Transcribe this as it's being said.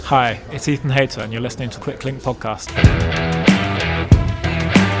Hi, it's Ethan Hayter and you're listening to Quick Link Podcast.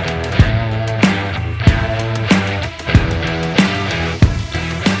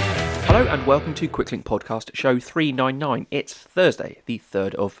 Hello and welcome to Quick Link Podcast, show 399. It's Thursday, the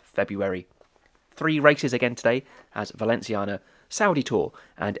 3rd of February. 3 races again today as Valenciana, Saudi Tour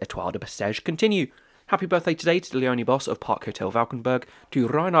and Etoile de Bessèges continue. Happy birthday today to Leonie Bos of Park Hotel Valkenburg, to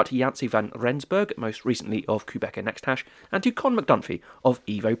Reinhard Janse van Rensburg, most recently of Quebecer Nexthash, and to Con McDunphy of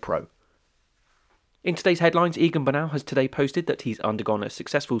Evo Pro. In today's headlines, Egan Bernal has today posted that he's undergone a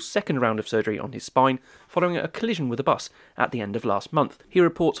successful second round of surgery on his spine following a collision with a bus at the end of last month. He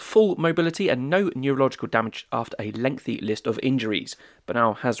reports full mobility and no neurological damage after a lengthy list of injuries.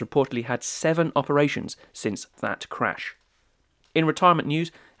 Bernal has reportedly had 7 operations since that crash. In retirement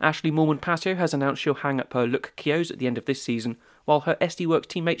news, Ashley Moolman-Pasio has announced she'll hang up her look Kios at the end of this season, while her SD Works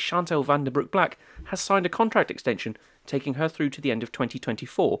teammate Chantal van der Broek-Black has signed a contract extension taking her through to the end of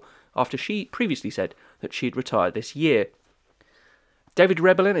 2024, after she previously said that she'd retire this year. David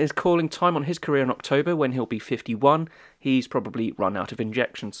Rebellin is calling time on his career in October when he'll be 51. He's probably run out of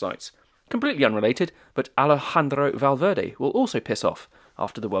injection sites. Completely unrelated, but Alejandro Valverde will also piss off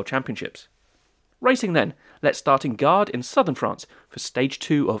after the World Championships. Racing then, let's start in Gard in southern France for stage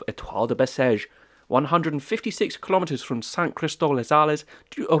 2 of Etoile de Bessèges, 156 kilometres from Saint-Christophe-les-Arles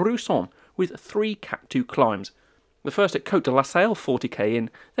to Rousson with 3 Cat 2 climbs. The first at Côte de la Salle, 40k in,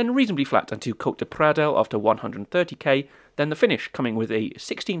 then reasonably flat until Côte de Pradel after 130k, then the finish coming with a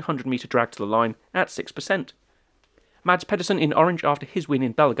 1600 metre drag to the line at 6%. Mads Pedersen in orange after his win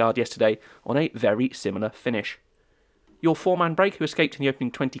in Bellegarde yesterday on a very similar finish. Your 4-man break who escaped in the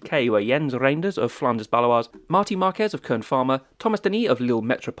opening 20k were Jens Reinders of Flanders Baloise, Marty Marquez of Kern Pharma, Thomas Denis of Lille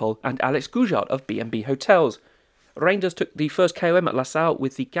Metropole and Alex Goujard of B&B Hotels. Reinders took the first KOM at La Salle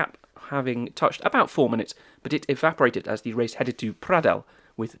with the gap having touched about 4 minutes, but it evaporated as the race headed to Pradel,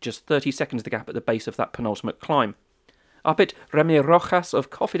 with just 30 seconds the gap at the base of that penultimate climb. Up it, Remy Rojas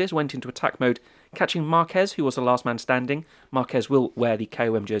of Cofidis went into attack mode, catching Marquez, who was the last man standing. Marquez will wear the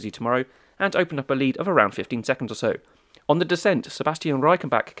KOM jersey tomorrow, and opened up a lead of around 15 seconds or so. On the descent, Sebastian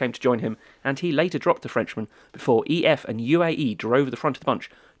Reichenbach came to join him, and he later dropped the Frenchman before EF and UAE drove the front of the bunch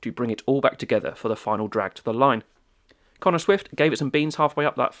to bring it all back together for the final drag to the line. Connor Swift gave it some beans halfway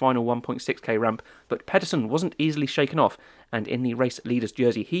up that final 1.6k ramp, but Pedersen wasn't easily shaken off, and in the race leader's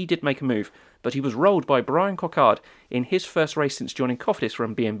jersey he did make a move, but he was rolled by Brian Coquard in his first race since joining Cofidis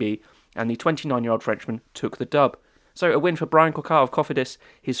from B&B, and the 29-year-old Frenchman took the dub. So a win for Brian Coquard of Cofidis,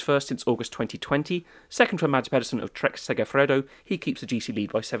 his first since August 2020, second for Mads Pedersen of Trek Segafredo, he keeps the GC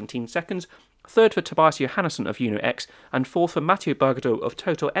lead by 17 seconds, third for Tobias Johannesson of Uno X, and fourth for Mathieu Bergadeau of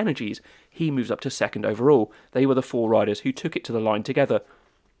Total Energies. He moves up to second overall. They were the 4 riders who took it to the line together.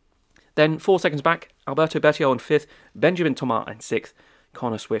 Then 4 seconds back, Alberto Bettiol in 5th, Benjamin Thomas in 6th,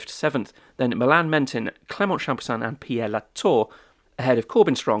 Connor Swift 7th, then Milan Mentin, Clement Champussin and Pierre Latour, ahead of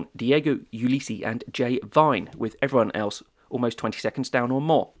Corbin Strong, Diego Ulisi and Jay Vine, with everyone else almost 20 seconds down or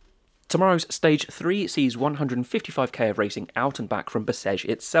more. Tomorrow's Stage 3 sees 155k of racing out and back from Bessèges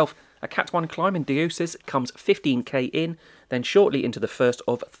itself. A Cat 1 climb in Diocèse comes 15k in, then shortly into the first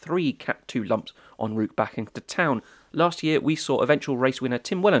of 3 Cat 2 lumps en route back into town. Last year we saw eventual race winner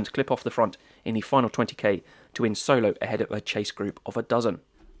Tim Welland clip off the front in the final 20k to win solo ahead of a chase group of a dozen.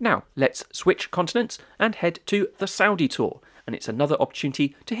 Now, let's switch continents and head to the Saudi Tour. And it's another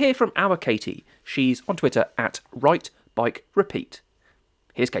opportunity to hear from our Katie. She's on Twitter at WriteBikeRepeat.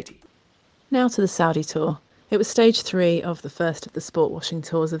 Here's Katie. Now to the Saudi Tour. It was stage 3 of the first of the sport washing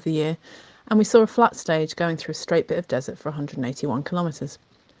tours of the year, and we saw a flat stage going through a straight bit of desert for 181 kilometres.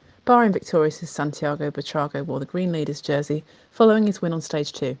 Bahrain victorious Santiago Buitrago wore the green leader's jersey following his win on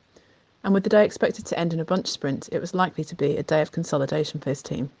stage 2, and with the day expected to end in a bunch sprint, it was likely to be a day of consolidation for his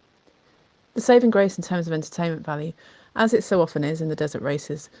team. The saving grace in terms of entertainment value, as it so often is in the desert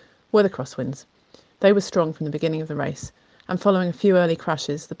races, were the crosswinds. They were strong from the beginning of the race, and following a few early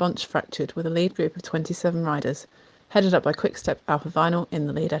crashes, the bunch fractured with a lead group of 27 riders, headed up by Quickstep Alpha Vinyl in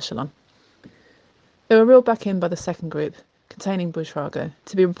the lead echelon. They were reeled back in by the second group, containing Buitrago,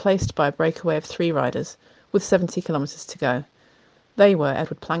 to be replaced by a breakaway of 3 riders, with 70 kilometres to go. They were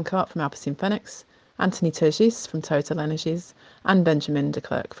Edward Plancart from Alpecin Fenix, Anthony Turgis from Total Energies, and Benjamin de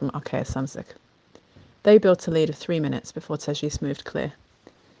Klerk from Arkea Samsic. They built a lead of 3 minutes before Turgis moved clear.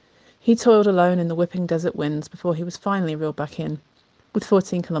 He toiled alone in the whipping desert winds before he was finally reeled back in, with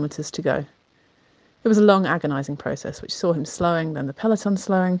 14 kilometres to go. It was a long, agonising process which saw him slowing, then the peloton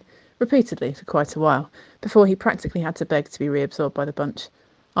slowing, repeatedly for quite a while, before he practically had to beg to be reabsorbed by the bunch,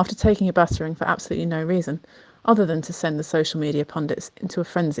 after taking a battering for absolutely no reason, other than to send the social media pundits into a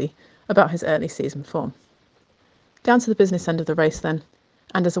frenzy about his early season form. Down to the business end of the race then,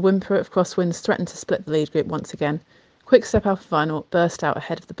 and as a whimper of crosswinds threatened to split the lead group once again, Quick-Step Alpha Vinyl burst out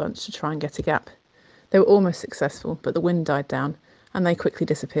ahead of the bunch to try and get a gap. They were almost successful, but the wind died down, and they quickly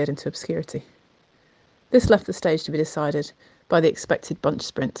disappeared into obscurity. This left the stage to be decided by the expected bunch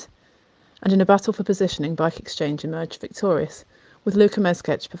sprint, and in a battle for positioning, Bike Exchange emerged victorious, with Luka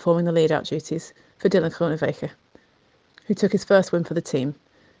Mezgec performing the lead-out duties for Dylan Groenewegen, who took his first win for the team,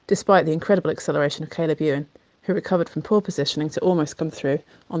 despite the incredible acceleration of Caleb Ewan, who recovered from poor positioning to almost come through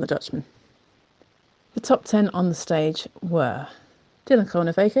on the Dutchman. The top 10 on the stage were Dylan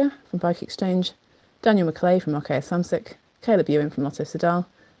Groenewegen from Bike Exchange, Daniel McClay from Arkea Samsic, Caleb Ewan from Lotto Soudal,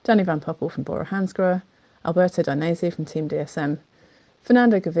 Danny Van Poppel from Bora Hansgrohe, Alberto Dainese from Team DSM,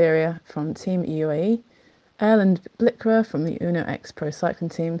 Fernando Gaviria from Team UAE, Erland Blikra from the Uno X Pro Cycling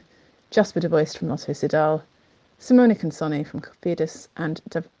Team, Jasper de Boist from Lotto Soudal, Simone Consoni from Cofidis, and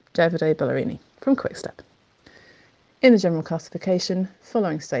Davide Ballerini from Quick-Step. In the general classification,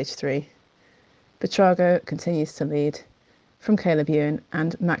 following stage 3, Buitrago continues to lead from Caleb Ewan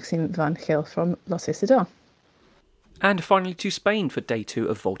and Maxime Van Geel from Lotto Soudal. And finally to Spain for day 2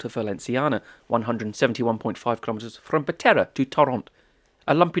 of Volta Valenciana, 171.5 kilometres from Beterra to Torrent.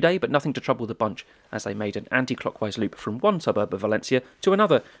 A lumpy day, but nothing to trouble the bunch, as they made an anti-clockwise loop from one suburb of Valencia to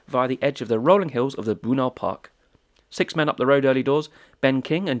another via the edge of the rolling hills of the Bunal Park. 6 men up the road early doors, Ben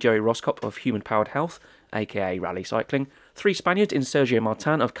King and Jerry Roscop of Human Powered Health, aka Rally Cycling, 3 Spaniards in Sergio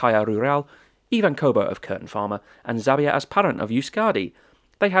Martin of Caja Rural, Ivan Kober of Curtin Farmer, and Xavier Asparan of Euskadi.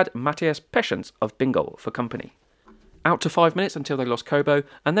 They had Matthias Peschens of Bingo for company. Out to 5 minutes until they lost Kobo,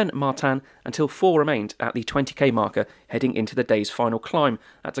 and then Martin until 4 remained at the 20k marker heading into the day's final climb.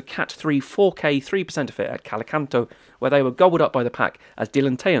 That's a Cat 3 4k 3% of it at Calicanto, where they were gobbled up by the pack as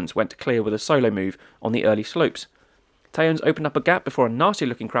Dylan Teuns went clear with a solo move on the early slopes. Teuns opened up a gap before a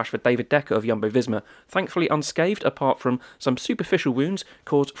nasty-looking crash for David Decker of Jumbo-Visma, thankfully unscathed apart from some superficial wounds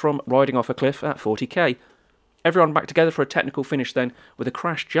caused from riding off a cliff at 40k. Everyone back together for a technical finish then, with a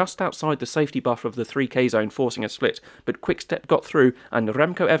crash just outside the safety buffer of the 3k zone forcing a split, but Quick-Step got through and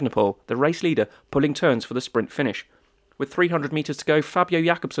Remco Evenepoel, the race leader, pulling turns for the sprint finish. With 300 metres to go, Fabio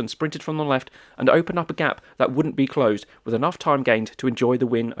Jakobsen sprinted from the left and opened up a gap that wouldn't be closed, with enough time gained to enjoy the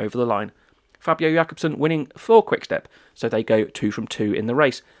win over the line. Fabio Jakobsen winning for Quick-Step, so they go 2 from 2 in the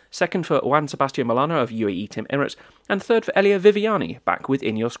race. Second for Juan Sebastian Milano of UAE Team Emirates, and third for Elia Viviani, back with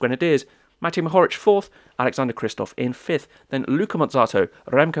Ineos Grenadiers. Matej Mohoric 4th, Alexander Kristoff in 5th, then Luca Mazzato,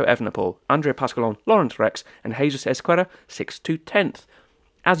 Remco Evenepoel, Andrea Pasqualon, Laurent Rex, and Jesus Esquerra 6th to 10th.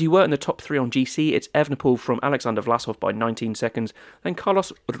 As you were in the top 3 on GC, it's Evenepoel from Alexander Vlasov by 19 seconds, then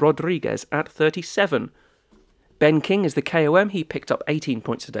Carlos Rodriguez at 37. Ben King is the KOM. He picked up 18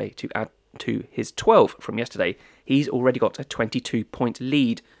 points today to add to his 12 from yesterday. He's already got a 22-point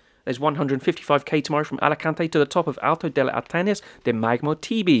lead. There's 155k tomorrow from Alicante to the top of Alto delle Atenas de Magmo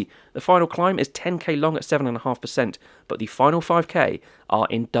Tibi. The final climb is 10k long at 7.5%, but the final 5k are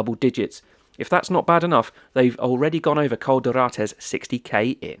in double digits. If that's not bad enough, they've already gone over Col d'Orates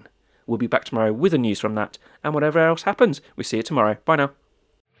 60k in. We'll be back tomorrow with the news from that, and whatever else happens, we'll see you tomorrow. Bye now.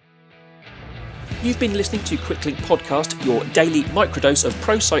 You've been listening to Quicklink Podcast, your daily microdose of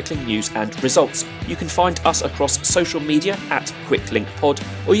pro cycling news and results. You can find us across social media at QuicklinkPod,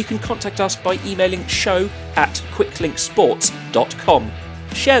 or you can contact us by emailing show@quicklinksports.com.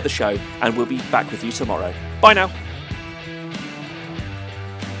 Share the show, and we'll be back with you tomorrow. Bye now.